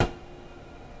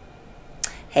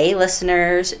Hey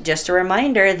listeners, just a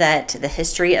reminder that the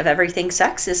history of everything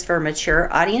sex is for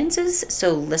mature audiences,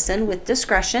 so listen with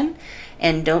discretion.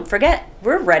 And don't forget,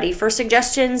 we're ready for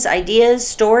suggestions, ideas,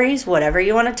 stories, whatever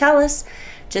you want to tell us.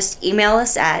 Just email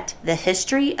us at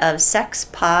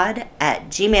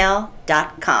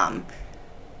thehistoryofsexpod@gmail.com.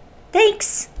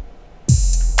 Thanks!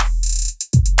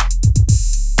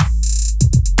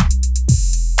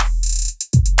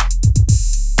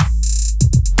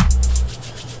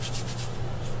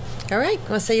 All right, want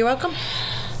to say you're welcome?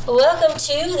 Welcome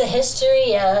to the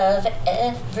history of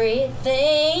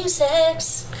everything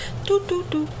sex. Do, do,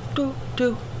 do, do,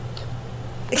 do.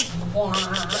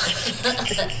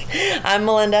 I'm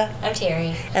Melinda. I'm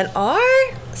Terry. And our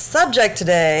subject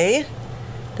today,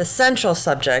 the central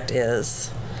subject,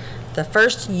 is the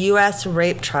first U.S.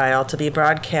 rape trial to be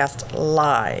broadcast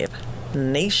live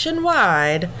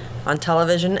nationwide on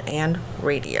television and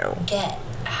radio. Get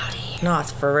out of here. No,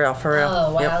 it's for real, for real.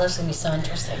 Oh, wow, Yep. this is going to be so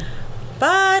interesting.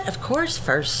 But, of course,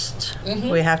 first,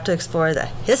 we have to explore the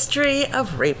history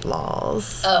of rape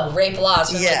laws. Oh, rape laws.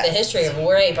 So Yes. like the history of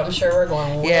rape. I'm sure we're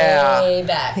going way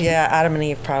back. Yeah, Adam and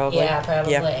Eve, probably. Yeah,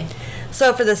 probably. Yeah.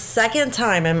 So, for the second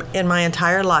time in my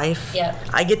entire life,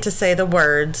 I get to say the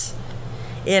words,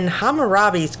 in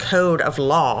Hammurabi's code of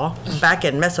law, back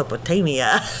in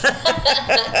Mesopotamia,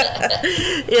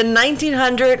 in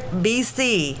 1900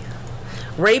 BC,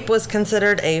 rape was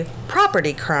considered a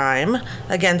property crime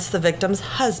against the victim's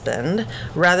husband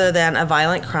rather than a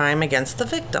violent crime against the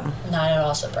victim. Not at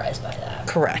all surprised by that.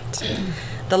 Correct.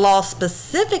 The law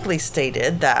specifically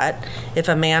stated that if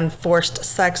a man forced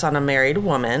sex on a married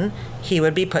woman, he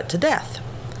would be put to death.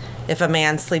 If a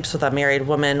man sleeps with a married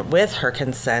woman with her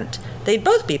consent, they'd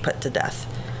both be put to death.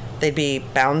 They'd be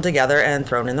bound together and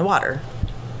thrown in the water.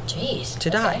 Jeez. To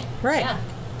die. Right. Yeah.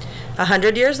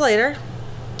 100 years later,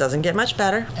 doesn't get much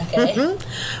better. Okay.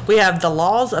 We have the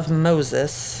laws of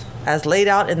Moses as laid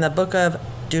out in the book of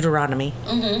Deuteronomy.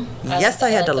 Yes, I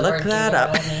had to look that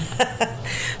up.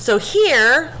 So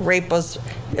here, it was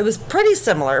pretty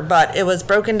similar, but it was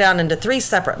broken down into 3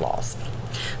 separate laws.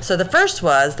 So the first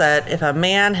was that if a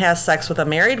man has sex with a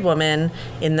married woman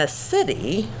in the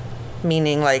city,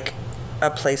 meaning like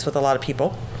a place with a lot of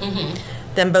people,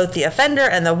 then both the offender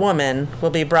and the woman will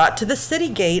be brought to the city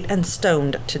gate and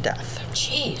stoned to death.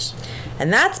 Jeez.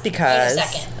 And that's because... Wait a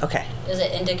second. Okay. Is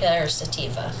it indica or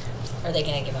sativa? Are they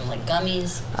going to give him like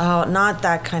gummies? Oh, not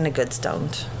that kind of good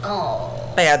stoned. Oh.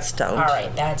 Bad stoned. All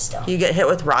right, bad stone. You get hit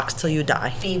with rocks till you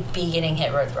die. Be getting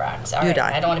hit with rocks. All You right.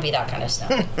 die. I don't want to be that kind of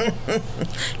stone.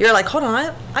 You're like, hold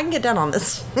on, I can get down on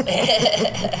this.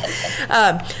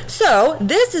 So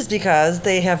this is because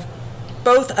they have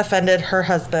both offended her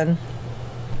husband,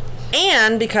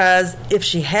 and because if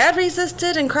she had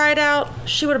resisted and cried out,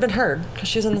 she would have been heard because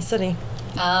she was in the city.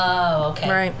 Oh, okay.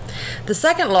 Right. The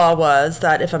second law was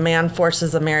that if a man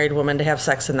forces a married woman to have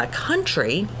sex in the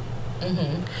country,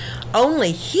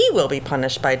 only he will be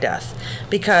punished by death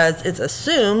because it's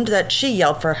assumed that she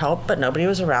yelled for help, but nobody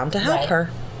was around to help her.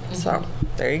 So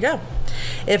there you go.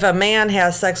 If a man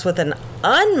has sex with an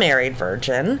unmarried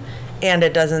virgin, and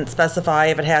it doesn't specify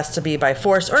if it has to be by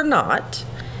force or not,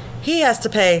 he has to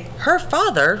pay her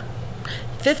father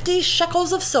 50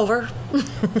 shekels of silver.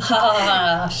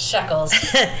 Shekels.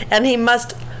 And he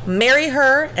must marry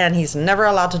her, and he's never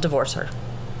allowed to divorce her.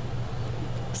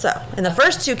 So, in the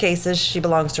first 2 cases, she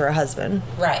belongs to her husband.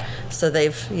 Right. So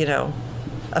they've,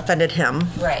 offended him.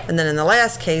 Right. And then in the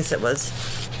last case, it was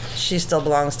she still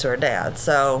belongs to her dad.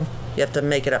 So you have to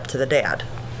make it up to the dad.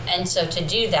 And so to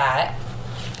do that,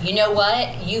 you know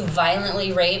what? You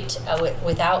violently raped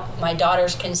without my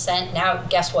daughter's consent. Now,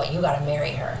 guess what? You got to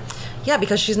marry her. Yeah,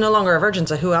 because she's no longer a virgin,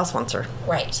 so who else wants her?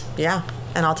 Right. Yeah,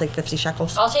 and I'll take 50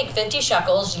 shekels. I'll take 50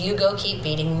 shekels. You go keep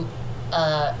beating,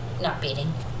 not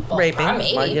beating. Well, Raping.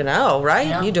 maybe. Well,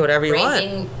 right? You do whatever you want.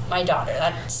 Raping my daughter.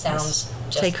 That sounds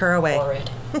just Take her away.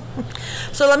 horrid.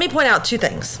 So let me point out 2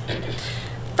 things.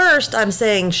 First, I'm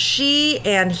saying she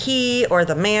and he, or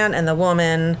the man and the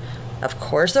woman. Of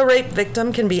course, a rape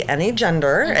victim can be any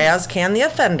gender, as can the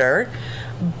offender.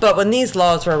 But when these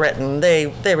laws were written, they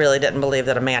really didn't believe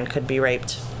that a man could be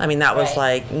raped. I mean, that was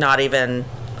like not even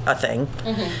a thing.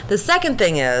 The second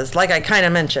thing is, like I kind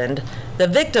of mentioned, the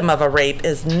victim of a rape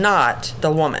is not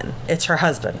the woman. It's her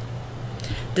husband.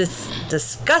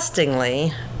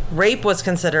 Disgustingly, rape was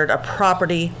considered a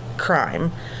property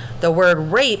crime. The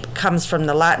word rape comes from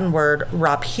the Latin word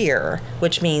rapere,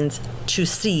 which means to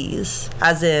seize,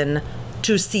 as in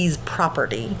to seize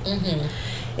property.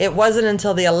 It wasn't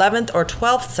until the 11th or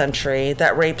 12th century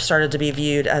that rape started to be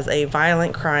viewed as a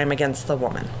violent crime against the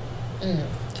woman.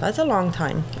 So that's a long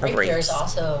time of Rapier is rapes.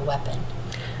 also a weapon.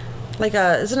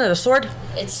 isn't it a sword?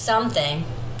 It's something.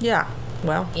 Yeah.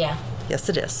 Well. Yeah. Yes,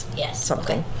 it is. Yes.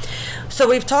 Something. Okay. So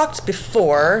we've talked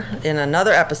before in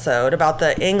another episode about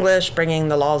the English bringing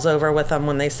the laws over with them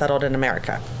when they settled in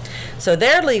America. So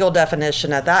their legal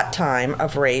definition at that time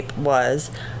of rape was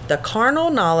the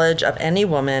carnal knowledge of any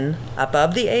woman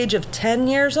above the age of 10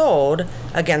 years old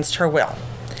against her will.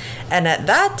 And at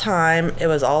that time, it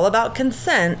was all about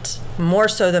consent, more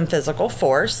so than physical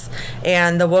force,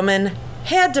 and the woman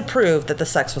had to prove that the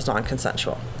sex was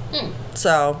non-consensual.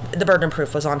 So the burden of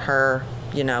proof was on her,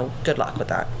 good luck with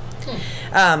that.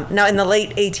 Now, in the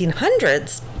late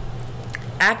 1800s,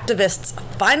 activists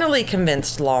finally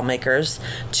convinced lawmakers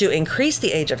to increase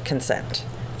the age of consent.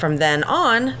 From then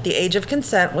on, the age of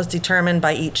consent was determined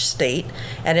by each state,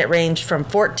 and it ranged from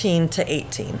 14 to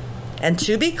 18. And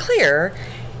to be clear,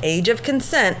 age of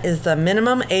consent is the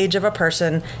minimum age of a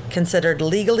person considered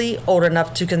legally old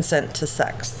enough to consent to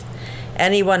sex.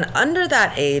 Anyone under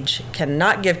that age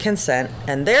cannot give consent,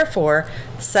 and therefore,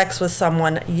 sex with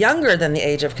someone younger than the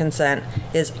age of consent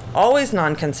is always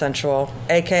non-consensual,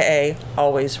 aka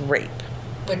always rape.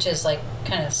 Which is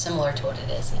kind of similar to what it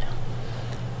is now.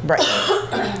 Right.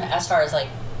 As far as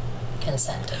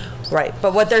consenting. Right.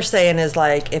 But what they're saying is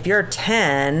if you're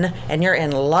 10 and you're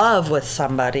in love with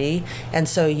somebody, and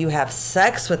so you have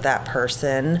sex with that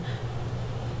person,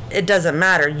 it doesn't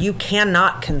matter. You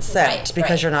cannot consent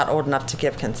because you're not old enough to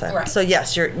give consent. Right. So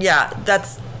yes,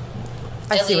 that's.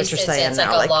 I see what you're saying it's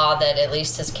now. It's a law that at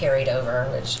least has carried over,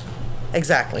 which.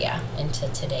 Exactly. Yeah, into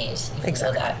today's. Even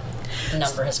though that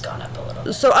number has gone up a little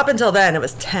bit. So up until then, it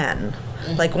was 10.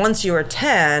 Mm-hmm. Once you were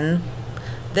 10,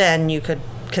 then you could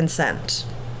consent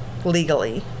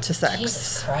legally to sex.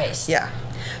 Jesus Christ. Yeah.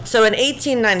 So in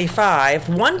 1895,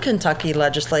 one Kentucky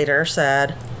legislator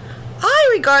said, I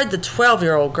regard the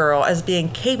 12-year-old girl as being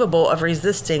capable of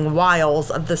resisting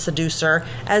wiles of the seducer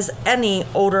as any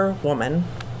older woman.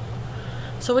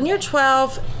 So when you're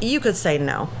 12, you could say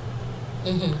no.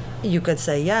 Mm-hmm. You could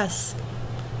say yes.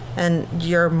 And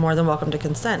you're more than welcome to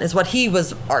consent, is what he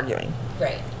was arguing.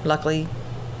 Right. Luckily,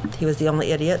 he was the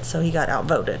only idiot, so he got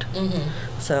outvoted.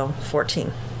 Mm-hmm. So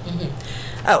 14.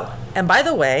 Mm-hmm. Oh, and by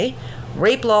the way,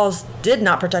 rape laws did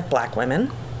not protect black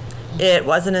women. It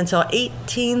wasn't until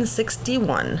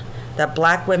 1861 that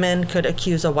black women could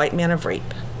accuse a white man of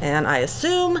rape. And I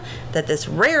assume that this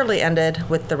rarely ended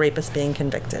with the rapist being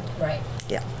convicted. Right.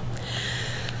 Yeah.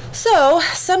 So,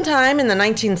 sometime in the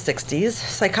 1960s,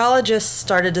 psychologists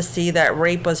started to see that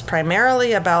rape was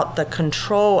primarily about the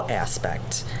control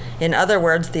aspect. In other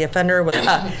words, the offender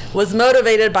was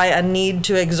motivated by a need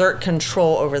to exert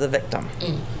control over the victim.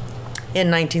 In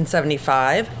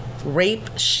 1975,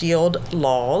 rape shield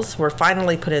laws were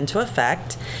finally put into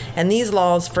effect, and these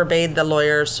laws forbade the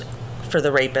lawyers for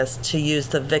the rapist to use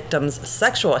the victim's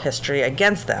sexual history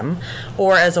against them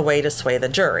or as a way to sway the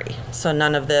jury. So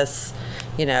none of this,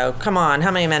 come on, how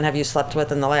many men have you slept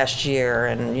with in the last year?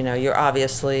 And, you're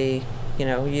obviously,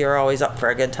 you're always up for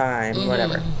a good time,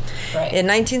 whatever. Right. In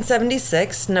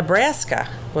 1976, Nebraska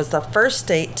was the first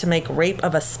state to make rape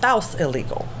of a spouse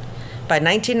illegal. By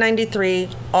 1993,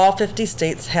 all 50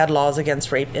 states had laws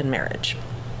against rape in marriage.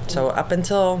 So up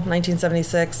until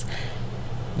 1976,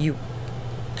 you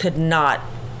could not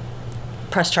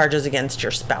press charges against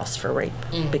your spouse for rape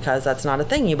because that's not a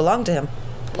thing. You belong to him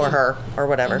or her or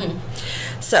whatever.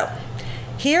 Mm-hmm. So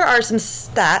here are some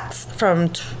stats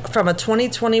from a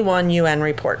 2021 UN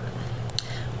report.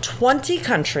 20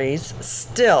 countries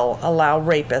still allow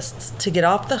rapists to get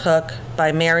off the hook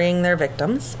by marrying their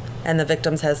victims, and the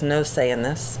victims has no say in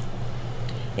this.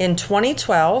 In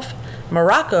 2012,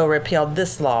 Morocco repealed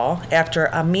this law after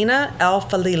Amina El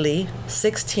Falili,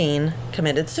 16,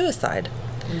 committed suicide.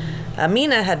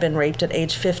 Amina had been raped at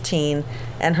age 15,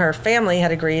 and her family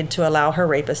had agreed to allow her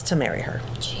rapist to marry her.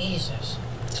 Jesus.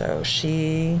 So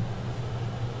she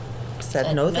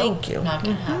said no, thank you. Not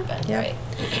going to happen, Yep. right.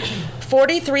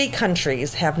 43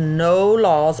 countries have no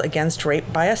laws against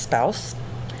rape by a spouse.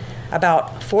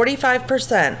 About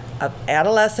 45% of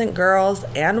adolescent girls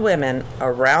and women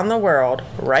around the world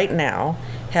right now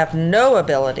have no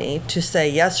ability to say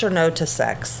yes or no to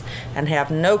sex and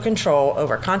have no control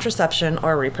over contraception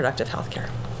or reproductive health care.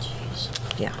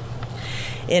 Jeez. Yeah.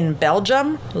 In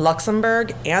Belgium,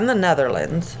 Luxembourg, and the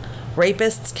Netherlands,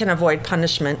 rapists can avoid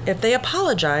punishment if they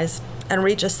apologize and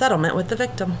reach a settlement with the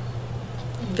victim.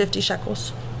 50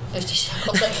 shekels. 50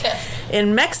 shekels, okay.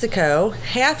 In Mexico,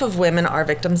 half of women are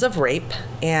victims of rape,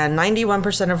 and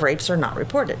 91% of rapes are not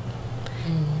reported.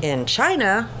 In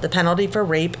China, the penalty for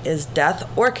rape is death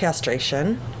or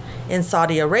castration. In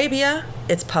Saudi Arabia,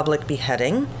 it's public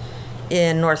beheading.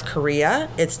 In North Korea,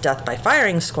 it's death by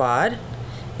firing squad.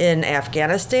 In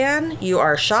Afghanistan, you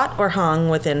are shot or hung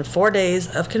within 4 days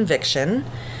of conviction.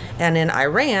 And in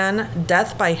Iran,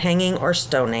 death by hanging or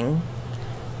stoning.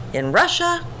 In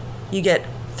Russia, you get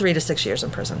 3 to 6 years in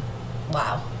prison.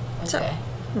 Wow. Okay.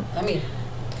 I mean,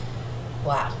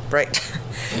 wow. Right.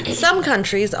 Some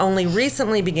countries only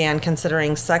recently began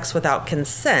considering sex without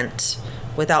consent,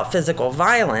 without physical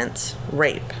violence,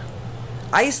 rape.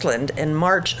 Iceland in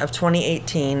March of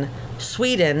 2018,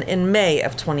 Sweden in May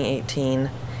of 2018.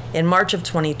 In March of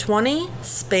 2020,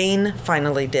 Spain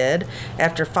finally did,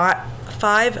 after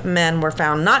 5 men were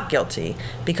found not guilty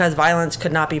because violence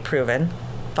could not be proven.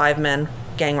 5 men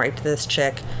gang raped this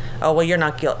chick. Oh, well, you're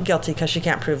not guilty because she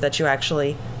can't prove that you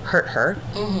actually hurt her.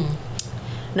 Mm-hmm.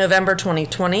 November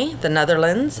 2020, the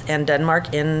Netherlands, and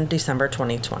Denmark in December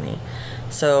 2020.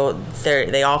 So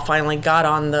they all finally got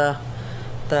on the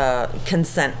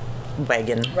consent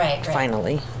wagon. Right.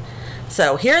 Finally.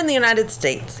 So here in the United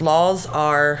States, laws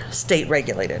are state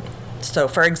regulated. So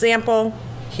for example,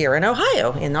 here in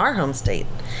Ohio, in our home state,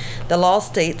 the law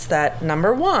states that,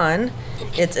 number 1,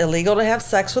 it's illegal to have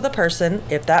sex with a person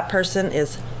if that person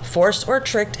is forced or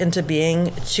tricked into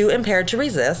being too impaired to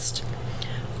resist,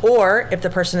 or if the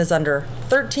person is under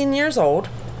 13 years old,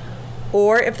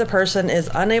 or if the person is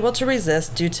unable to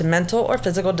resist due to mental or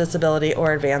physical disability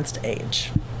or advanced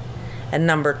age. And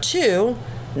number 2,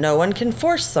 no one can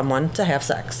force someone to have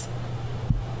sex.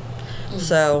 Mm-hmm.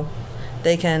 So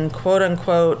they can, quote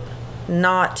unquote,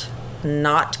 not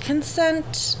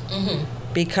consent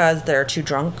because they're too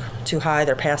drunk, too high,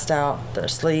 they're passed out, they're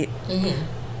asleep. Mm-hmm.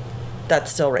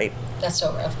 That's still rape. That's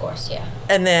still, of course, yeah.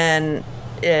 And then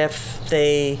if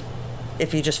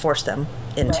you just force them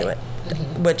into it,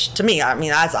 which to me, I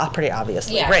mean, that's pretty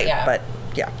obviously rape, but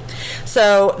yeah.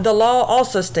 So the law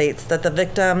also states that the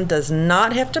victim does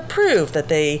not have to prove that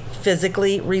they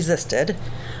physically resisted,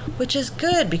 which is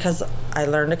good because I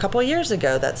learned a couple years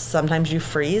ago that sometimes you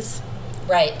freeze.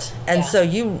 Right. And so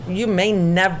you may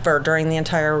never, during the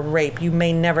entire rape, you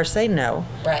may never say no.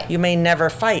 Right. You may never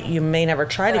fight. You may never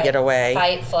try to get away.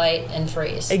 Fight, flight, and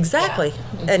freeze. Exactly. Yeah.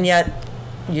 Mm-hmm. And yet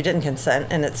you didn't consent,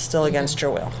 and it's still against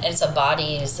your will. It's a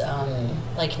body's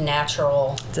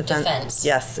natural defense.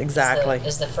 Yes, exactly.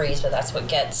 Is the freeze, but that's what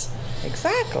gets.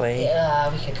 Exactly.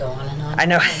 Yeah, we could go on and on. I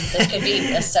know. This could be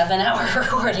a 7-hour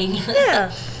recording.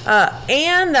 Yeah.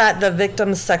 And that the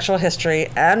victim's sexual history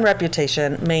and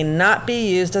reputation may not be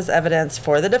used as evidence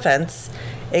for the defense,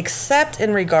 except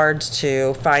in regards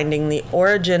to finding the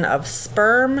origin of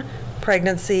sperm,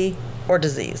 pregnancy, or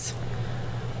disease.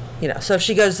 So if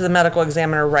she goes to the medical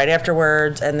examiner right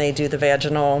afterwards and they do the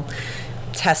vaginal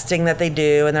testing that they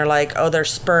do and they're like, oh, there's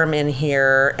sperm in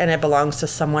here and it belongs to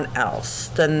someone else,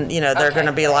 then they're going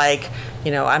to be like,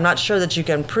 I'm not sure that you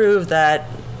can prove that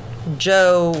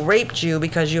Joe raped you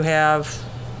because you have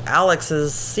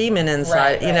Alex's semen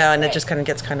inside, and it just kind of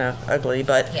gets kind of ugly,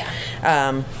 but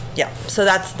so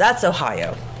that's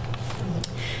Ohio.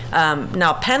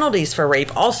 Now penalties for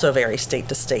rape also vary state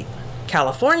to state.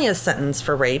 California's sentence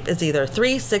for rape is either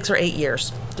 3, 6, or 8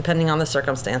 years, depending on the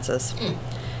circumstances.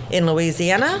 In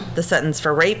Louisiana, the sentence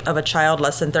for rape of a child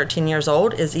less than 13 years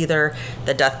old is either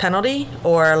the death penalty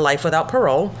or life without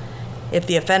parole. If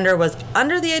the offender was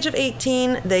under the age of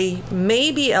 18, they may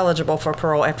be eligible for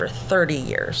parole after 30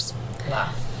 years.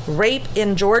 Wow. Rape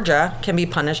in Georgia can be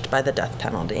punished by the death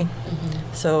penalty.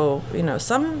 Mm-hmm. So,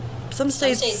 some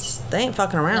states, they ain't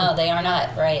fucking around. No, they are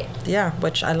not, right. Yeah,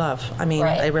 which I love. I mean,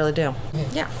 I really do.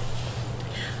 Mm-hmm. Yeah.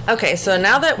 Okay, so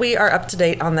now that we are up to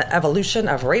date on the evolution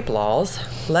of rape laws,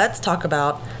 let's talk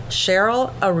about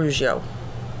Cheryl Araujo.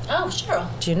 Oh, Cheryl.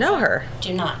 Do you know her?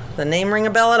 Do not. The name ring a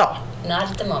bell at all? Not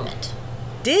at the moment.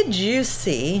 Did you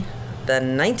see the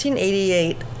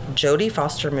 1988 Jodie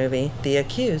Foster movie, The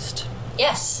Accused?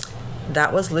 Yes.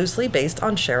 That was loosely based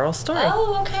on Cheryl's story.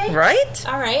 Oh, okay. Right?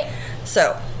 All right.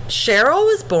 So, Cheryl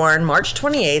was born March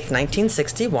 28th,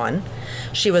 1961.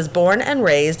 She was born and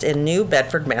raised in New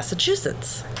Bedford,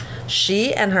 Massachusetts.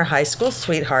 She and her high school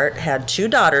sweetheart had 2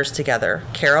 daughters together,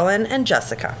 Carolyn and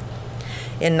Jessica.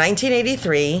 In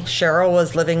 1983, Cheryl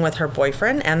was living with her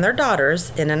boyfriend and their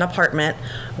daughters in an apartment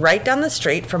right down the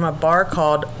street from a bar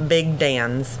called Big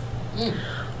Dan's.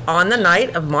 On the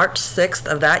night of March 6th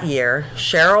of that year,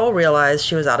 Cheryl realized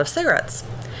she was out of cigarettes.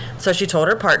 So she told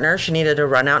her partner she needed to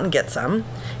run out and get some.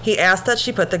 He asked that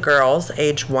she put the girls,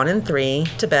 age 1 and 3,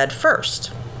 to bed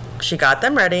first. She got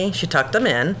them ready, she tucked them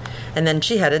in, and then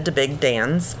she headed to Big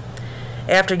Dan's.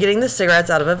 After getting the cigarettes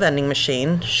out of a vending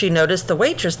machine, she noticed the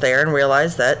waitress there and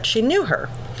realized that she knew her.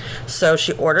 So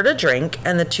she ordered a drink,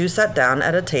 and the 2 sat down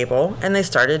at a table, and they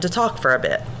started to talk for a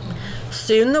bit.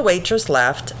 Soon the waitress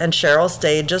left, and Cheryl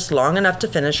stayed just long enough to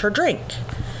finish her drink.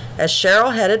 As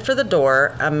Cheryl headed for the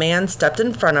door, a man stepped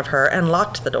in front of her and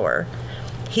locked the door.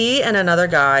 He and another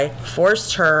guy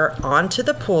forced her onto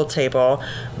the pool table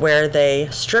where they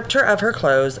stripped her of her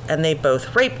clothes and they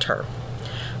both raped her.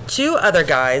 2 other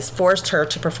guys forced her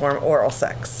to perform oral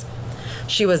sex.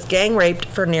 She was gang raped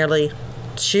for nearly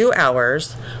 2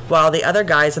 hours while the other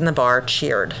guys in the bar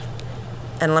cheered.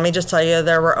 And let me just tell you,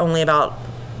 there were only about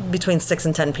between 6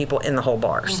 and 10 people in the whole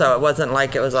bar. Mm-hmm. So it wasn't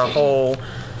like it was a whole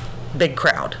big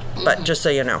crowd, but just so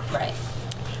you know. Right.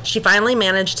 She finally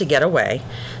managed to get away.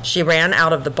 She ran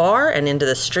out of the bar and into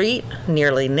the street,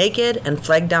 nearly naked, and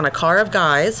flagged down a car of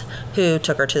guys who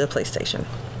took her to the police station.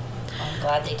 I'm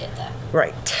glad they did that.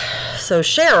 Right. So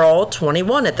Cheryl,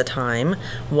 21 at the time,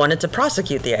 wanted to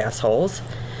prosecute the assholes.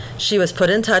 She was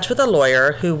put in touch with a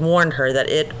lawyer who warned her that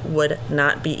it would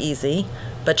not be easy.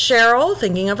 But Cheryl,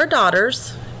 thinking of her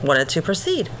daughters, wanted to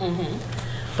proceed.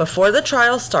 Mm-hmm. Before the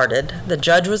trial started, the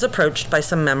judge was approached by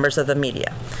some members of the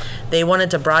media. They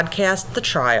wanted to broadcast the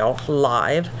trial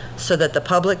live so that the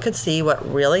public could see what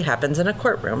really happens in a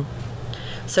courtroom.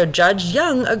 So Judge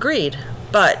Young agreed,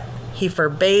 but he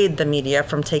forbade the media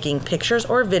from taking pictures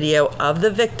or video of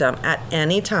the victim at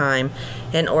any time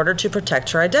in order to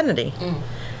protect her identity.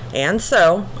 And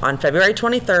so, on February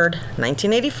 23rd,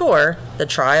 1984, the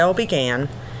trial began.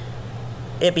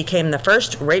 It became the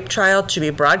first rape trial to be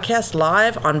broadcast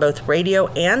live on both radio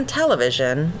and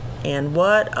television, and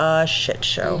what a shit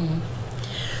show.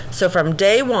 Mm-hmm. So from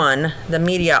day one, the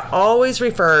media always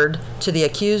referred to the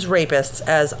accused rapists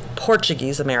as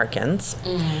Portuguese Americans,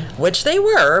 which they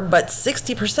were, but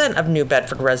 60% of New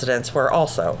Bedford residents were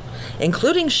also,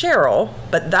 including Cheryl,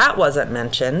 but that wasn't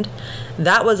mentioned.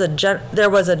 There was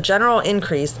a general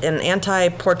increase in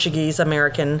anti-Portuguese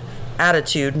American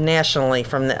attitude nationally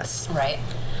from this. Right.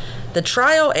 The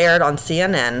trial aired on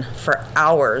CNN for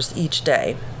hours each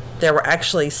day. There were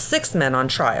actually 6 men on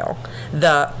trial.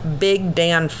 The Big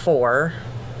Dan 4,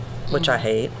 which I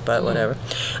hate, but whatever,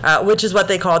 which is what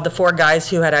they called the 4 guys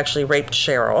who had actually raped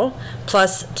Cheryl,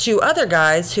 plus 2 other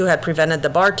guys who had prevented the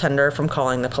bartender from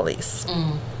calling the police.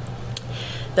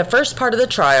 The first part of the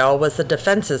trial was the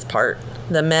defense's part.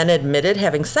 The men admitted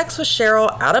having sex with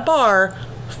Cheryl at a bar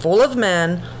full of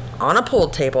men on a pool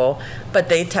table, but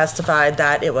they testified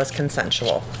that it was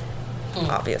consensual,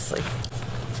 obviously.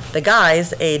 The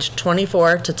guys, aged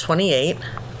 24 to 28,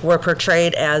 were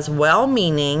portrayed as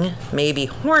well-meaning, maybe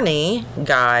horny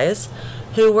guys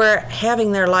who were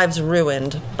having their lives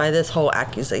ruined by this whole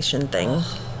accusation thing.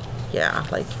 Yeah,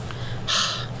 like,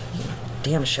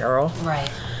 damn, Cheryl.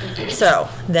 Right. So,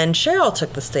 then Cheryl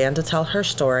took the stand to tell her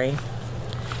story.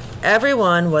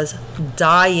 Everyone was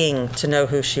dying to know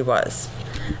who she was.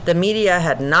 The media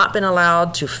had not been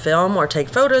allowed to film or take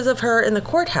photos of her in the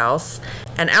courthouse,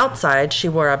 and outside she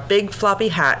wore a big floppy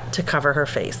hat to cover her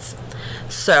face.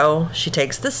 So she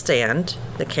takes the stand,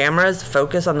 the cameras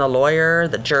focus on the lawyer,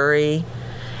 the jury,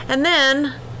 and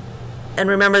then, and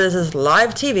remember this is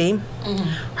live TV,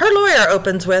 her lawyer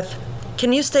opens with,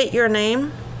 "Can you state your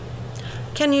name?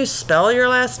 Can you spell your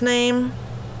last name?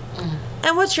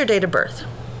 And what's your date of birth?"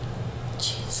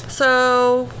 Jeez.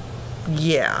 So,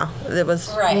 yeah, it was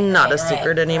not a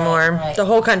secret anymore. Right. The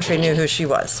whole country knew who she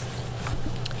was.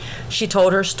 She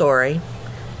told her story.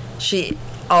 She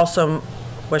also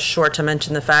was sure to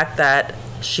mention the fact that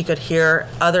she could hear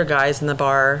other guys in the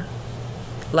bar,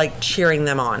 like, cheering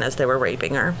them on as they were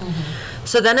raping her.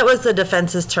 So then it was the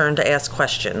defense's turn to ask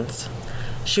questions.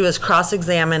 She was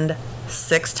cross-examined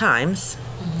 6 times.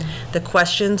 The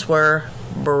questions were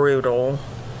brutal.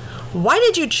 Why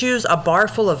did you choose a bar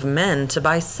full of men to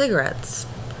buy cigarettes?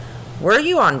 Were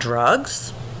you on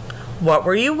drugs? What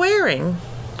were you wearing?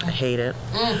 I hate it.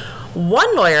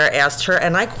 One lawyer asked her,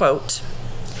 and I quote,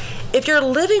 "If you're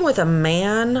living with a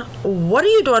man, what are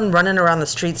you doing running around the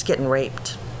streets getting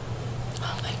raped?"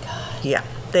 Oh my God. Yeah,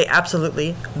 they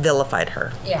absolutely vilified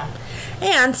her. Yeah.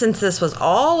 And since this was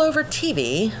all over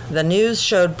TV, the news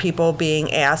showed people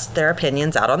being asked their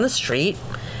opinions out on the street,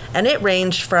 and it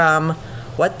ranged from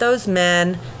what those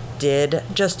men did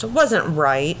just wasn't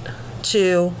right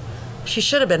to she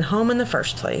should have been home in the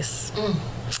first place.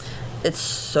 It's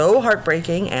so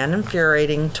heartbreaking and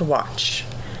infuriating to watch.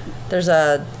 There's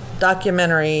a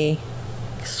documentary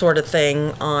sort of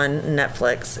thing on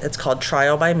Netflix. It's called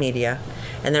Trial by Media.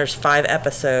 And there's 5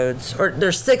 episodes, or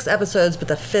there's 6 episodes, but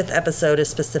the 5th episode is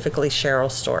specifically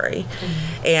Cheryl's story.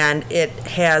 And it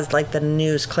has like the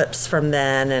news clips from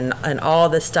then and all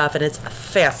this stuff, and it's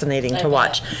fascinating to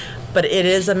watch. But it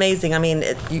is amazing. I mean,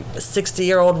 a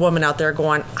 60-year-old woman out there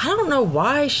going, I don't know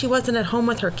why she wasn't at home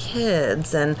with her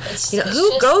kids. And,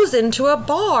 who goes into a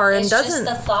bar and doesn't... It's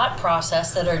just the thought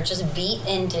process that are just beat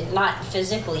into, not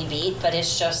physically beat, but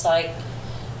it's just like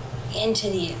into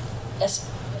the...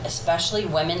 especially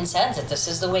women's heads, that this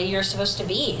is the way you're supposed to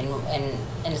be, and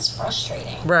it's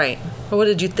frustrating. Right. Well, what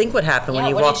did you think would happen when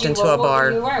you walked into a bar?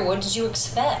 What were you wearing? What did you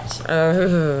expect?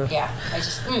 Yeah, I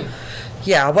just...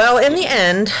 Yeah, well, in the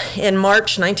end, in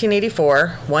March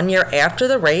 1984, 1 year after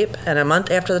the rape and a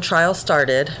month after the trial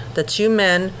started, the 2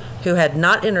 men who had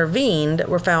not intervened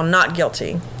were found not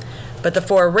guilty. But the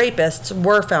 4 rapists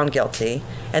were found guilty,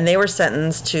 and they were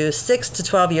sentenced to 6 to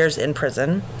 12 years in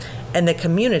prison, and the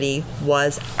community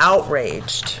was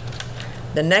outraged.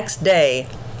 The next day,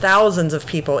 thousands of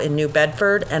people in New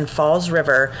Bedford and Falls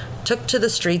River took to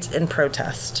the streets in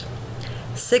protest.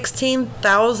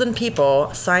 16,000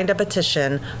 people signed a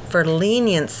petition for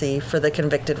leniency for the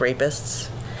convicted rapists,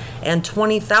 and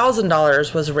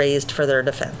 $20,000 was raised for their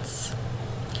defense.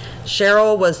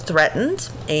 Cheryl was threatened,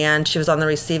 and she was on the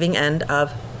receiving end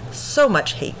of so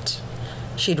much hate.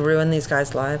 She'd ruined these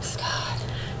guys' lives. God.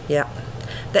 Yeah.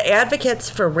 The advocates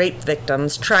for rape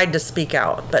victims tried to speak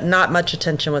out, but not much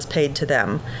attention was paid to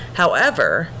them.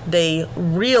 However, they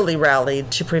really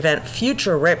rallied to prevent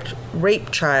future rape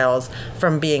trials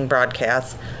from being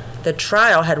broadcast. The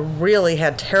trial had really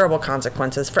had terrible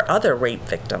consequences for other rape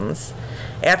victims.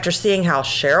 After seeing how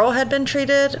Cheryl had been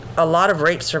treated, a lot of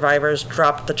rape survivors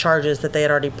dropped the charges that they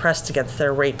had already pressed against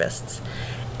their rapists.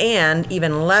 And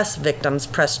even less victims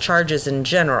pressed charges in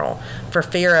general for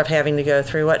fear of having to go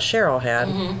through what Cheryl had.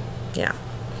 Mm-hmm. Yeah.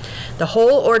 The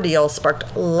whole ordeal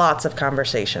sparked lots of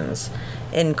conversations,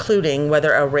 including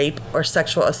whether a rape or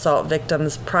sexual assault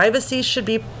victim's privacy should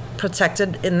be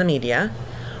protected in the media,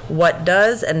 what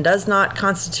does and does not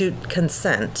constitute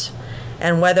consent,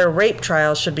 and whether rape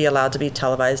trials should be allowed to be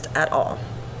televised at all.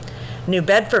 New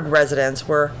Bedford residents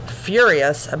were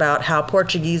furious about how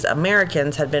Portuguese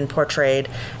Americans had been portrayed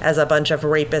as a bunch of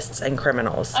rapists and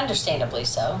criminals. Understandably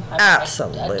so.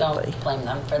 Absolutely. I don't blame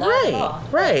them for that at all.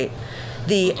 Right.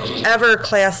 The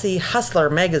ever-classy Hustler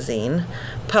magazine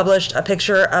published a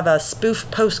picture of a spoof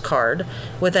postcard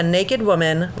with a naked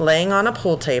woman laying on a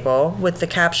pool table with the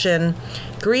caption,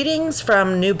 "Greetings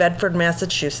from New Bedford,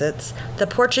 Massachusetts, the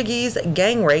Portuguese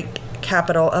gang rape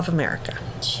capital of America."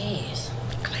 Jeez.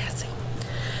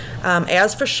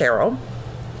 As for Cheryl,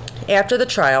 after the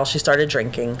trial, she started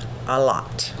drinking a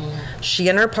lot. She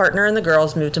and her partner and the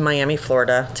girls moved to Miami,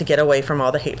 Florida to get away from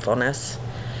all the hatefulness.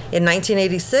 In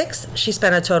 1986, she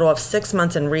spent a total of 6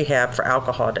 months in rehab for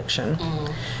alcohol addiction.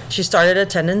 She started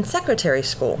attending secretary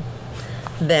school.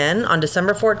 Then, on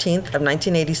December 14th of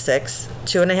 1986,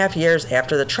 2.5 years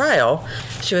after the trial,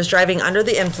 she was driving under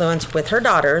the influence with her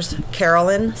daughters,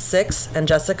 Carolyn, 6, and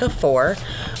Jessica, 4,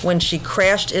 when she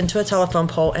crashed into a telephone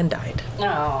pole and died.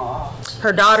 Oh.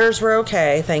 Her daughters were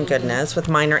okay, thank goodness, with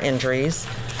minor injuries.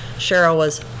 Cheryl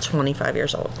was 25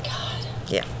 years old. God.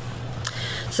 Yeah.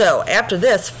 So, after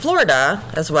this, Florida,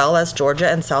 as well as Georgia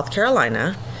and South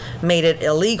Carolina, made it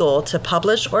illegal to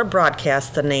publish or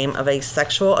broadcast the name of a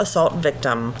sexual assault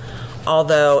victim,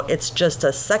 although it's just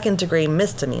a second-degree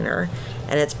misdemeanor,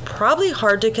 and it's probably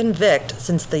hard to convict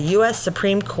since the U.S.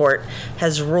 Supreme Court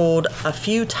has ruled a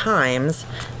few times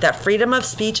that freedom of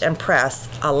speech and press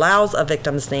allows a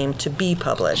victim's name to be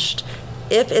published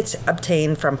if it's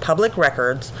obtained from public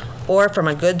records or from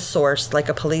a good source like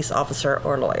a police officer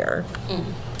or lawyer.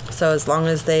 So as long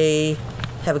as they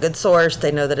have a good source,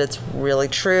 they know that it's really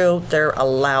true, they're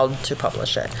allowed to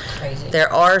publish it. Crazy.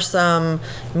 There are some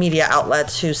media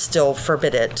outlets who still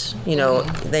forbid it.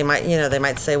 They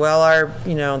might say, well,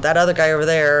 that other guy over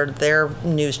there, their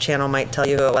news channel might tell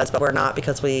you who it was, but we're not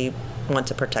because we want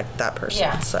to protect that person.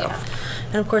 Yeah.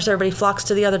 And of course everybody flocks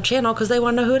to the other channel because they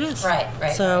want to know who it is. Right.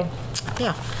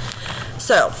 Yeah.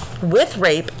 So, with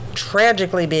rape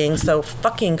tragically being so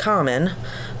fucking common,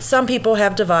 some people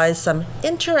have devised some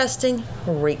interesting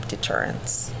rape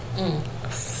deterrents.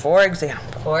 For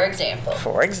example,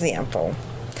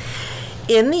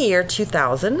 in the year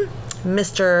 2000,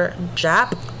 Mr.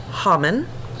 Jap Haman,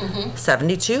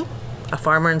 72, a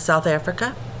farmer in South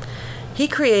Africa, he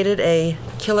created a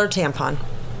killer tampon,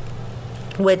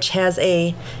 which has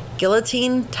a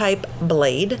guillotine-type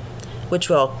blade, which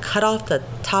will cut off the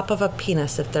top of a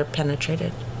penis if they're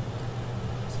penetrated.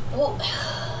 Well,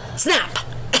 Snap!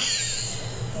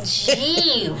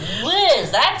 Gee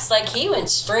whiz, that's like he went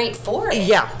straight for it.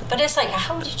 Yeah. But it's like,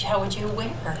 how would you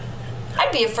wear?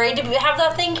 I'd be afraid to have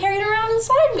that thing carried around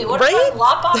inside me. What if Right? I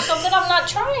lop off something I'm not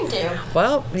trying to?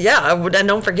 Well, yeah, and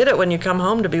don't forget it when you come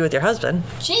home to be with your husband.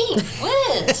 Gee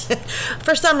whiz.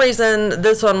 For some reason,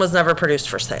 this one was never produced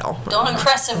for sale. Don't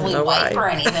aggressively know wipe why. or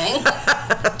anything.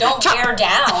 Don't tear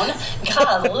down.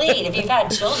 Golly, if you've had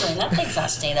children, that thing's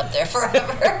not staying up there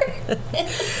forever.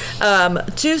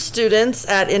 Two students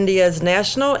at India's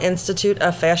National Institute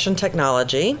of Fashion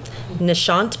Technology,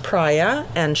 Nishant Praya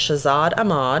and Shahzad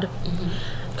Ahmad,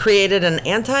 created an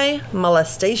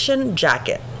anti-molestation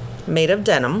jacket made of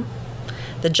denim.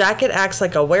 The jacket acts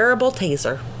like a wearable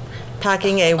taser,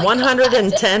 packing a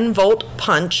 110-volt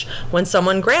punch when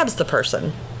someone grabs the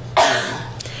person.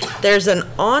 There's an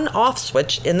on-off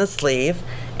switch in the sleeve,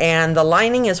 and the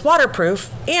lining is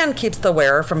waterproof and keeps the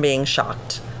wearer from being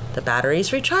shocked. The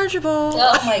battery's rechargeable.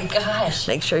 Oh my gosh.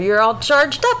 Make sure you're all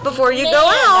charged up before you Man, go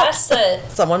out. That's a,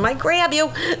 Someone might grab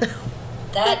you.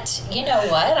 that, you know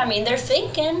what? I mean, they're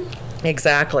thinking.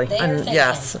 Exactly. They're And thinking.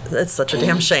 yes, it's such a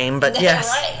damn shame, but They're yes.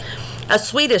 right. A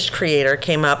Swedish creator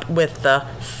came up with the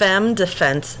Femme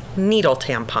Defense needle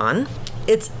tampon.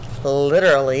 It's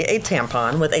literally a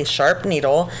tampon with a sharp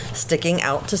needle sticking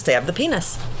out to stab the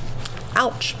penis.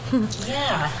 Ouch.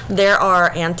 Yeah. There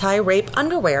are anti-rape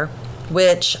underwear,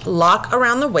 which lock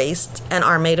around the waist and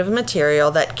are made of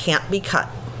material that can't be cut.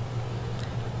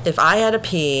 If I had to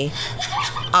pee,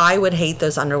 I would hate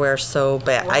those underwear so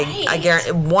bad. I Right.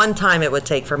 guarantee one time it would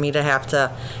take for me to have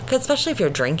to, 'cause especially if you're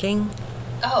drinking.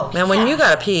 Oh, Man, when you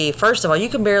gotta pee, first of all, you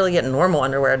can barely get normal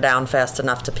underwear down fast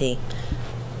enough to pee.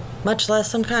 Much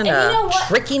less some kind And of you know what?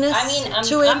 trickiness I mean, I'm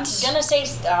to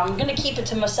it. I'm gonna keep it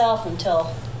to myself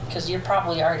until, because you're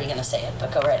probably already gonna say it,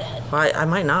 but go right ahead. I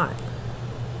might not.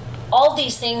 All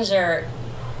these things are,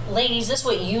 ladies, this is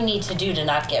what you need to do to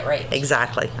not get raped.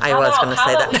 Exactly. I How was about- going to say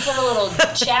How about that. we put a little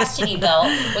chastity belt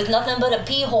with nothing but a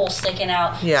pee hole sticking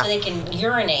out Yeah. so they can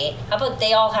urinate? How about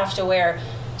they all have to wear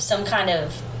some kind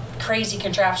of crazy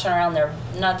contraption around their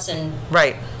nuts and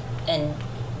Right.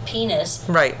 penis?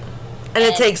 Right. And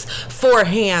it And- takes 4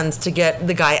 hands to get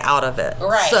the guy out of it.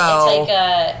 Right. So, It's like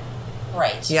a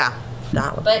right. yeah.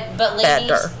 That would But ladies,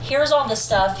 better. here's all the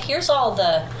stuff. Here's all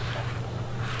the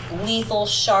lethal,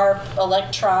 sharp,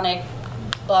 electronic,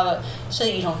 blah blah, so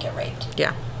that you don't get raped.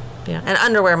 Yeah. Yeah. And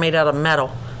underwear made out of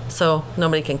metal, so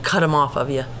nobody can cut them off of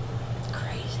you.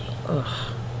 Crazy.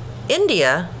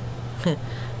 India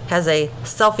has a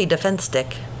selfie defense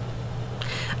stick.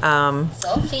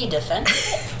 Selfie defense.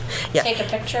 Yeah. Take a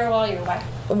picture while you're whacking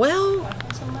Well,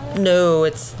 somebody. no.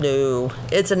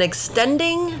 It's an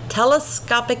extending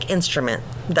telescopic instrument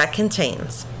that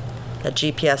contains a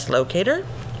GPS locator,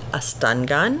 a stun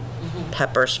gun,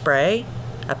 pepper spray,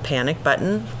 a panic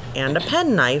button, and a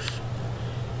penknife.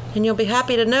 And you'll be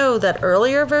happy to know that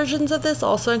earlier versions of this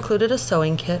also included a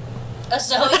sewing kit. A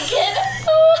sewing kit.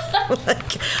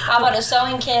 How about a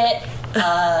sewing kit?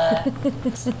 A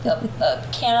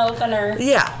can opener.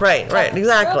 Yeah, right,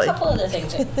 exactly. Throw a couple other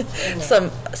things in there.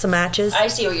 Some matches. I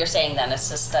see what you're saying. Then it's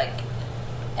just like,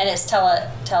 and it's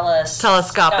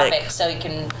Telescopic. so you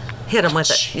can Hit them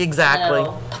with it. Exactly. And,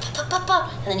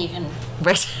 and then you can.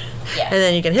 Right. Yeah. And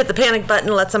then you can hit the panic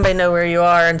button, let somebody know where you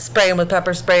are, and spray them with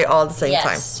pepper spray all at the same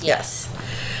Yes, time. yes.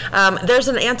 There's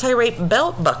an anti-rape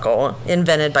belt buckle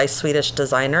invented by Swedish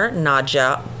designer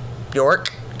Nadja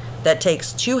Bjork that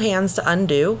takes 2 hands to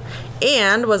undo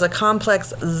and was a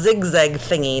complex zigzag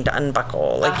thingy to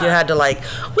unbuckle. Like you had to like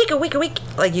weak.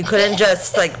 Like you couldn't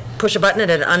just like push a button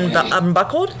and it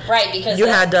unbuckled. Right, because You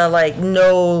had to like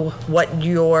know what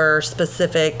your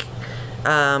specific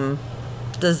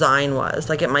design was.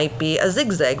 Like it might be a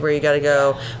zigzag where you got to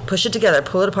go push it together,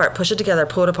 pull it apart, push it together,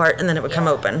 pull it apart, and then it would come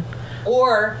Yeah. open.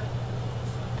 Or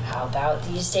how about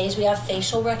these days we have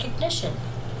facial recognition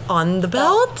On the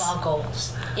belt?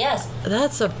 buckles. Yes.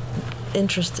 That's a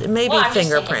interesting, maybe Well, I'm just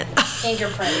fingerprint. thinking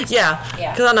fingerprints. Yeah,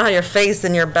 Yeah. because I don't know how your face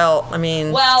and your belt. I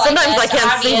mean, Well, sometimes I guess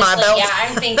can't see my obviously, belt. Yeah,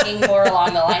 I'm thinking more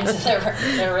along the lines of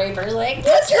the rapers. Like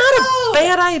that's It's not a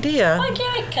bad idea. Why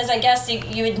can't? Because I guess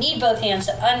you would need both hands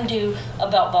to undo a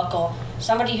belt buckle.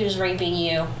 Somebody who's raping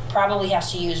you probably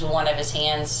has to use one of his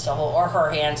hands to hold, or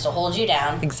her hands to hold you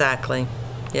down. Exactly.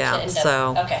 Yeah. And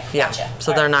So. okay, Yeah. gotcha.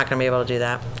 So All they're right. not going to be able to do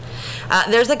that.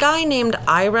 There's a guy named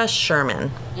Ira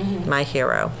Sherman, my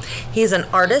hero. He's an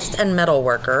artist and metal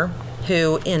worker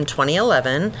who, in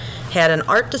 2011, had an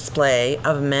art display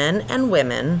of men and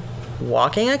women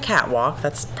walking a catwalk.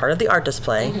 That's part of the art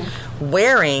display,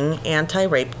 wearing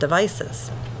anti-rape devices.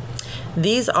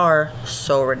 These are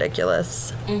so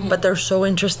ridiculous, but they're so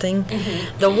interesting.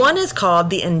 The one is called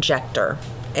the injector,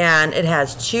 and it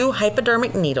has 2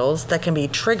 hypodermic needles that can be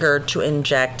triggered to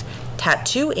inject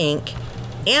tattoo ink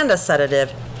and a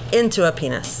sedative into a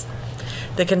penis.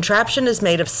 The contraption is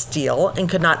made of steel and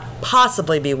could not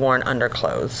possibly be worn under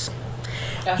clothes.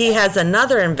 Okay. He has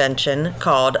another invention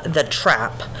called the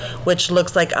trap, which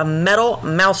looks like a metal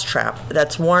mouse trap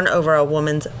that's worn over a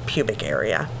woman's pubic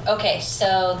area. Okay,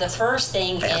 so the first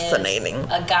thing Fascinating.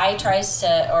 is a guy tries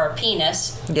to, or a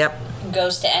penis Yep.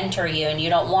 goes to enter you and you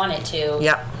don't want it to.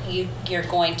 Yep. You're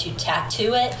going to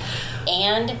tattoo it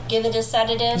and give it a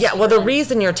sedative. Yeah, well, the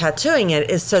reason you're tattooing it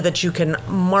is so that you can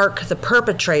mark the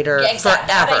perpetrator forever.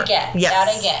 That I get. Yes. That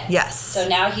I get. Yes. So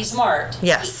now he's marked.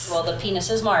 Yes. The penis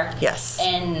is marked. Yes.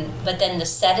 But then the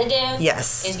sedative.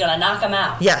 Yes. Is going to knock him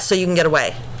out. Yes, so you can get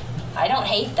away. I don't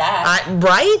hate that.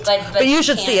 Right? But you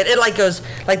should see it.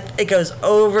 It goes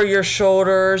over your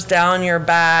shoulders, down your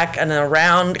back, and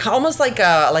around, almost like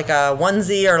a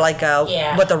onesie or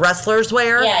what the wrestlers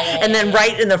wear. And then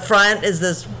right in the front is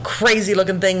this crazy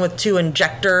looking thing with 2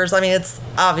 injectors. I mean, it's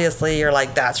obviously you're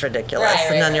like, that's ridiculous.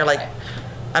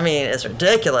 I mean, it's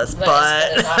ridiculous,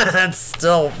 but it's awesome. it's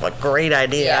still a great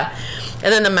idea. Yeah.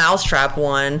 And then the mousetrap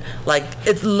one,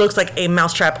 it looks like a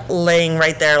mousetrap laying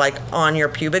right there, on your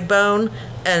pubic bone.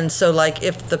 And so,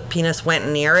 if the penis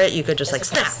went near it, you could just,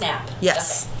 snap.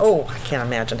 Yes. Okay. Oh, I can't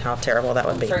imagine how terrible that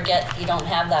would be. Forget you don't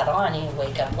have that on. You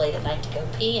wake up late at night to go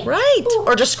pee. Right. Ooh.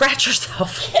 Or just scratch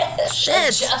yourself. Yes. Shit.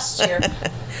 Adjust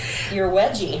your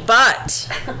wedgie. But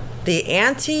the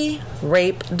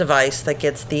anti-rape device that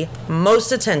gets the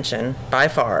most attention, by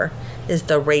far, is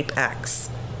the Rape X.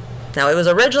 Now, it was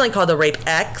originally called the Rape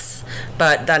X,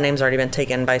 but that name's already been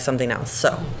taken by something else.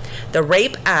 So, the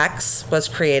Rape X was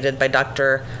created by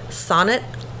Dr. Sonnet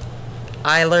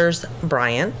Eilers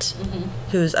Bryant,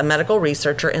 who's a medical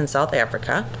researcher in South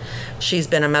Africa. She's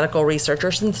been a medical researcher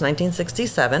since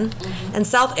 1967. In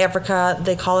South Africa,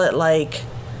 they call it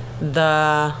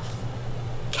the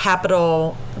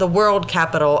capital, the world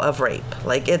capital of rape.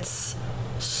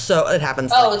 So it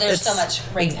happens. There's so much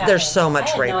rape happening. There's so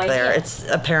much rape no there. Idea. It's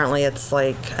apparently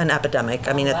an epidemic.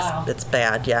 I mean, wow. it's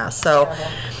bad. Yeah. So,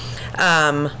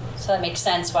 so that makes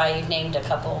sense why you've named a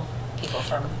couple people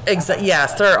from.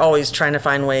 Yes, they're always trying to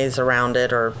find ways around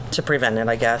it or to prevent it,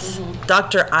 I guess.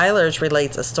 Dr. Eilers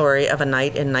relates a story of a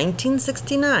night in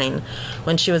 1969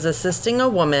 when she was assisting a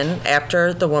woman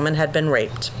after the woman had been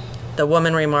raped. The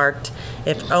woman remarked,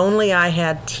 "If only I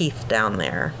had teeth down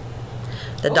there."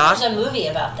 There's a movie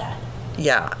about that.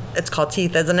 Yeah, it's called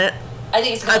Teeth, isn't it? I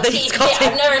think it's called Teeth. Teeth.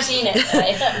 I've never seen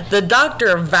it. The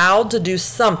doctor vowed to do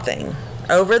something.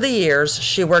 Over the years,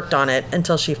 she worked on it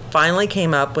until she finally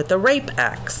came up with the Rape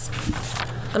X.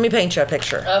 Let me paint you a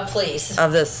picture. Oh, please.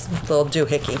 Of this little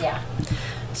doohickey. Yeah.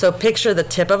 So picture the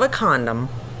tip of a condom.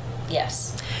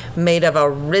 Yes. Made of a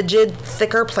rigid,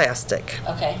 thicker plastic.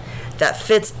 Okay. That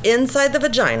fits inside the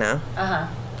vagina.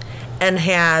 And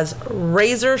has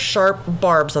razor-sharp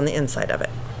barbs on the inside of it.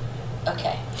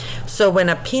 Okay. So when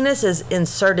a penis is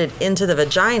inserted into the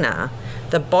vagina,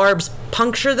 the barbs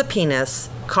puncture the penis,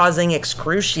 causing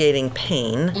excruciating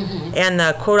pain. And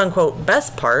the quote-unquote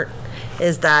best part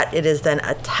is that it is then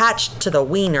attached to the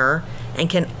wiener and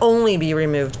can only be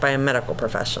removed by a medical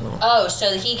professional. Oh,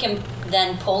 so he can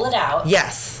then pull it out.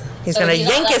 Yes. He's going to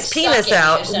yank his penis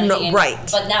out. Right.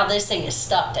 But now this thing is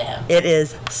stuck to him. It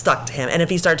is stuck to him. And if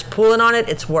he starts pulling on it,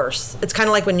 it's worse. It's kind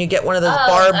of like when you get one of those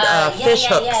barbed fish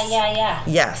hooks. Yeah.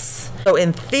 Yes. So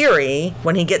in theory,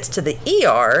 when he gets to the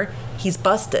ER, he's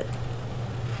busted.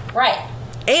 Right.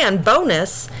 And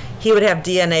bonus, he would have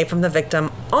DNA from the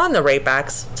victim on the rape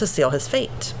axe to seal his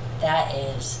fate. That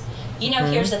is.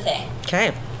 Here's the thing.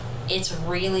 Okay. It's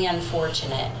really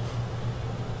unfortunate.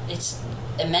 It's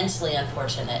immensely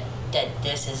unfortunate that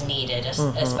this is needed,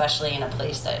 especially in a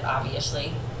place that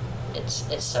obviously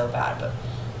it's so bad, but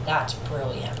that's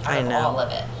brilliant. I know. All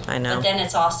of it. I know. But then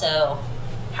it's also,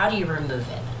 how do you remove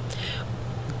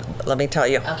it? Let me tell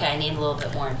you. Okay, I need a little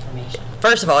bit more information.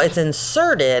 First of all, it's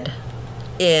inserted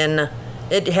in,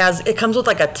 it comes with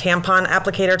a tampon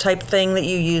applicator type thing that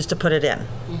you use to put it in.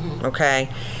 Okay?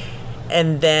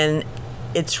 And then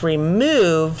it's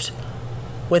removed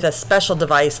with a special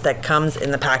device that comes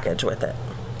in the package with it.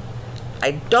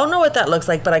 I don't know what that looks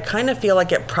like, but I kind of feel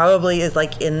like it probably is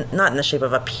not in the shape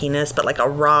of a penis, but like a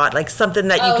rod, like something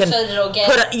that you can so that it'll get,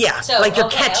 put. You're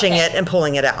catching it and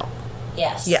pulling it out.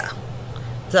 Yes. Yeah.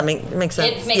 Does that make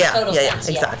sense? It makes total sense.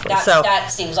 Yeah, exactly.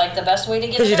 That seems like the best way to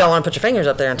get it. Because you don't want to put your fingers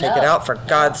up there and take it out, for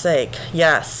God's sake.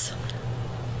 Yes.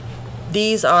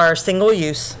 These are single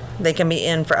use. They can be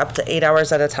in for up to 8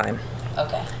 hours at a time.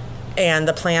 Okay. And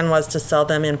the plan was to sell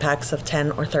them in packs of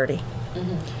 10 or 30.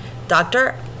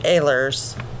 Dr.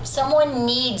 Eilers. Someone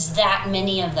needs that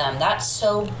many of them. That's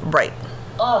so... Right.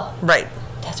 Oh. Right.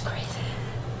 That's crazy.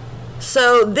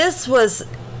 So this was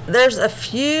there's a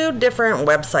few different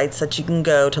websites that you can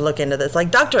go to look into this.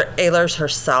 Like Dr. Ehlers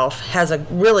herself has a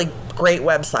really great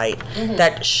website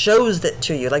that shows it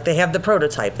to you. Like they have the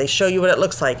prototype. They show you what it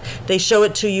looks like. They show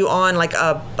it to you on like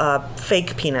a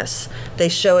fake penis. They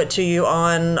show it to you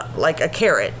on like a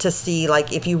carrot to see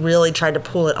like if you really tried to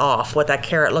pull it off, what that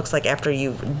carrot looks like after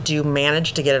you do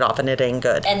manage to get it off and it ain't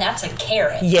good. And that's a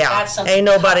carrot. Yeah. That's something ain't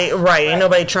nobody tough. ain't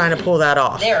nobody trying to pull that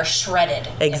off. They are shredded.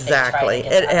 Exactly.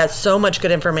 It has so much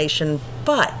good information,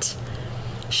 but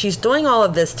she's doing all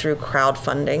of this through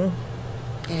crowdfunding.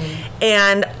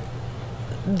 And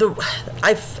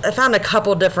I found a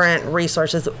couple different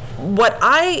resources. What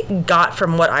I got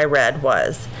from what I read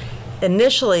was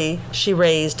initially she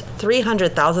raised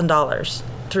 $300,000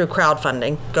 through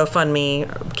crowdfunding, GoFundMe,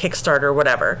 Kickstarter,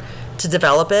 whatever, to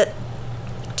develop it,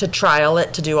 to trial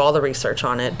it, to do all the research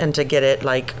on it, and to get it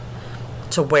like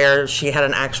to where she had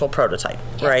an actual prototype,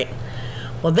 right?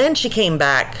 Well, then she came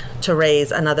back to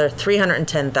raise another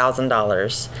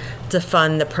 $310,000 to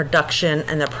fund the production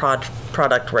and the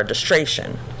product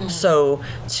registration. So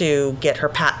to get her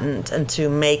patent and to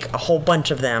make a whole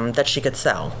bunch of them that she could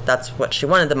sell. That's what she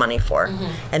wanted the money for.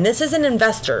 And this isn't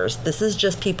investors. This is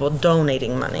just people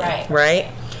donating money,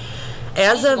 right?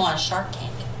 As of on Shark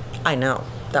Tank. I know.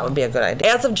 That would be a good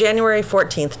idea. As of January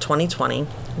 14th, 2020,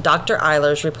 Dr.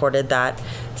 Ehlers reported that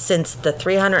since the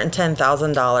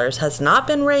 $310,000 has not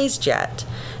been raised yet,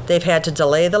 they've had to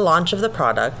delay the launch of the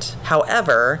product.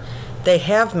 However, they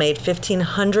have made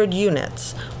 1,500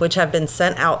 units, which have been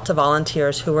sent out to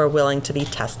volunteers who are willing to be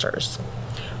testers.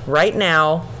 Right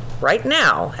now,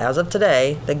 as of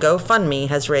today, the GoFundMe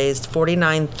has raised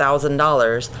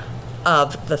 $49,000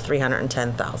 of the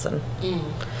 $310,000.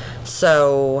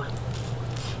 So,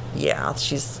 yeah,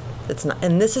 it's not,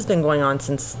 and this has been going on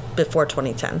since before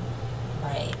 2010.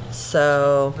 Right.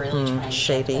 So, really trying to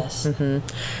shady. get this.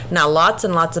 Now, lots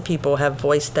and lots of people have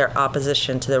voiced their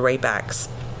opposition to the rape acts.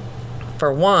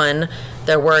 For one,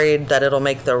 they're worried that it'll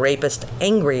make the rapist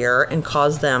angrier and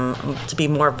cause them to be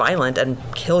more violent and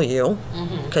kill you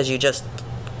because you just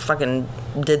fucking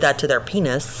did that to their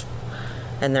penis,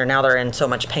 and they're in so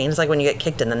much pain. It's like when you get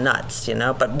kicked in the nuts,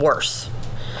 but worse.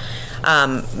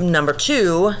 Number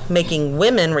two, making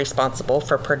women responsible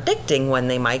for predicting when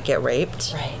they might get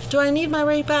raped. Right. Do I need my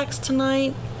rape acts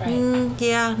tonight? Right.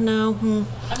 Yeah, no.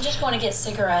 I'm just going to get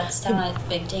cigarettes down at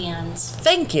Big Dan's.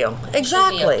 Thank you.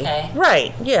 Exactly. Okay.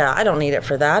 Right. Yeah, I don't need it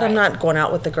for that. I'm not going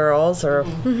out with the girls or.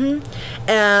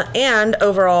 And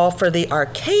overall, for the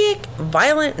archaic,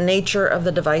 violent nature of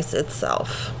the device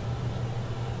itself.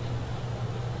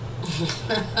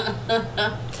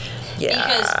 Yeah.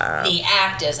 Because the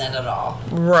act isn't at all.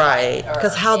 Right.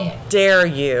 Because how dare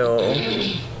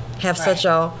you have such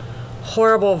a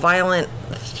horrible, violent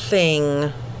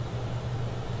thing,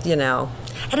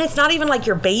 And it's not even like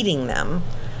you're baiting them.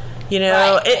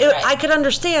 I could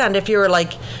understand if you were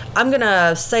like, I'm going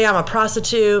to say I'm a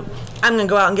prostitute, I'm going to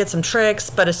go out and get some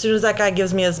tricks, but as soon as that guy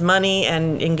gives me his money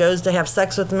and goes to have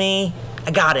sex with me,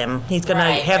 I got him. He's going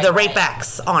to have the rape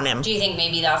acts on him. Do you think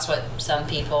maybe that's what some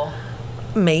people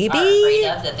maybe are afraid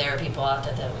of, that there are people out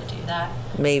there that would do that?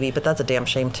 Maybe, but that's a damn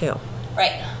shame too.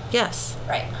 Right. Yes.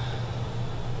 Right.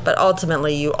 But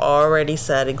ultimately, you already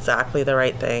said exactly the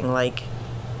right thing. Like,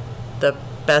 the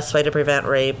best way to prevent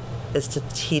rape is to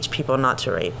teach people not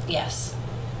to rape. Yes.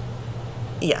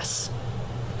 Yes.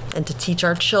 And to teach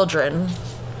our children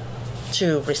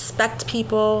to respect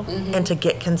people and to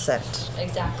get consent.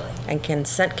 Exactly. And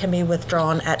consent can be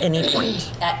withdrawn at any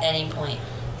point. At any point.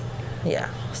 Yeah.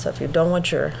 So if you don't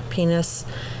want your penis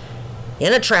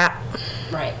in a trap,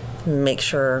 right, make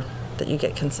sure that you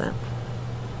get consent.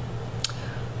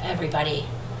 Everybody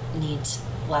needs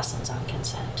lessons on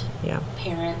consent. Yeah.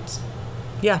 Parents.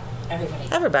 Yeah.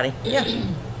 Everybody. Yeah.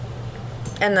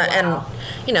 And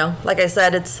like I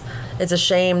said, it's a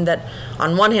shame that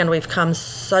on one hand we've come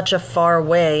such a far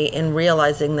way in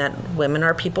realizing that women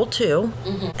are people too.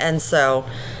 And so,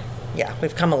 yeah,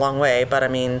 we've come a long way, but I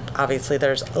mean, obviously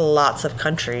there's lots of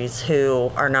countries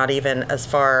who are not even as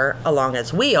far along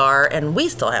as we are, and we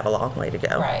still have a long way to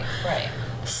go. Right.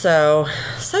 So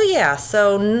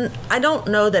I don't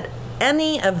know that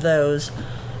any of those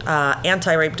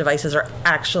anti-rape devices are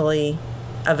actually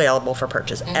available for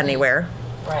purchase anywhere.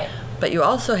 Right. But you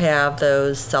also have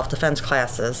those self-defense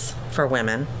classes for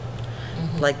women,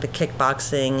 like the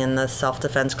kickboxing and the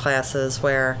self-defense classes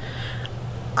where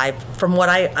from what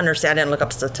I understand, I didn't look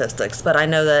up statistics, but I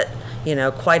know that,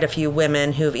 quite a few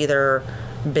women who've either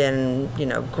been,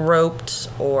 groped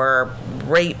or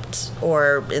raped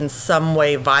or in some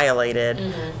way violated,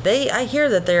 I hear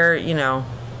that they're,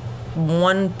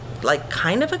 like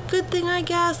kind of a good thing, I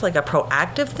guess, like a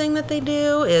proactive thing that they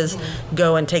do is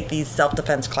go and take these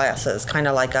self-defense classes, kind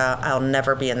of like I'll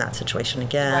never be in that situation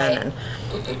again.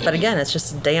 Right. But again, it's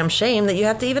just a damn shame that you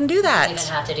have to even do that. You even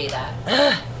have to do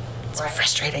that. It's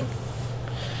frustrating.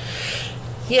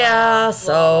 Yeah,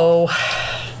 so...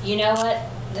 You know what?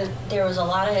 There was a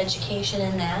lot of education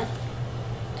in that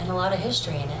and a lot of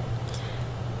history in it.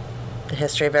 The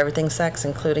history of everything sex,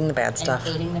 including the bad stuff.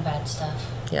 Including the bad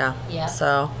stuff. Yeah. Yeah.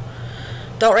 So,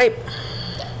 don't rape.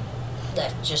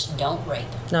 That just don't rape.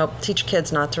 Nope. Teach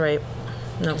kids not to rape.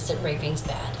 Nope. Because raping's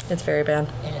bad. It's very bad.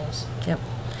 It is. Yep.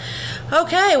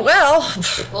 Okay, well,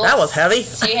 that was heavy.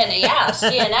 See you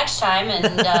next time, and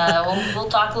we'll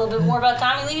talk a little bit more about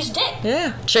Tommy Lee's dick.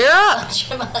 Yeah. Cheer up.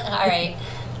 All right.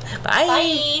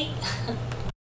 Bye. Bye.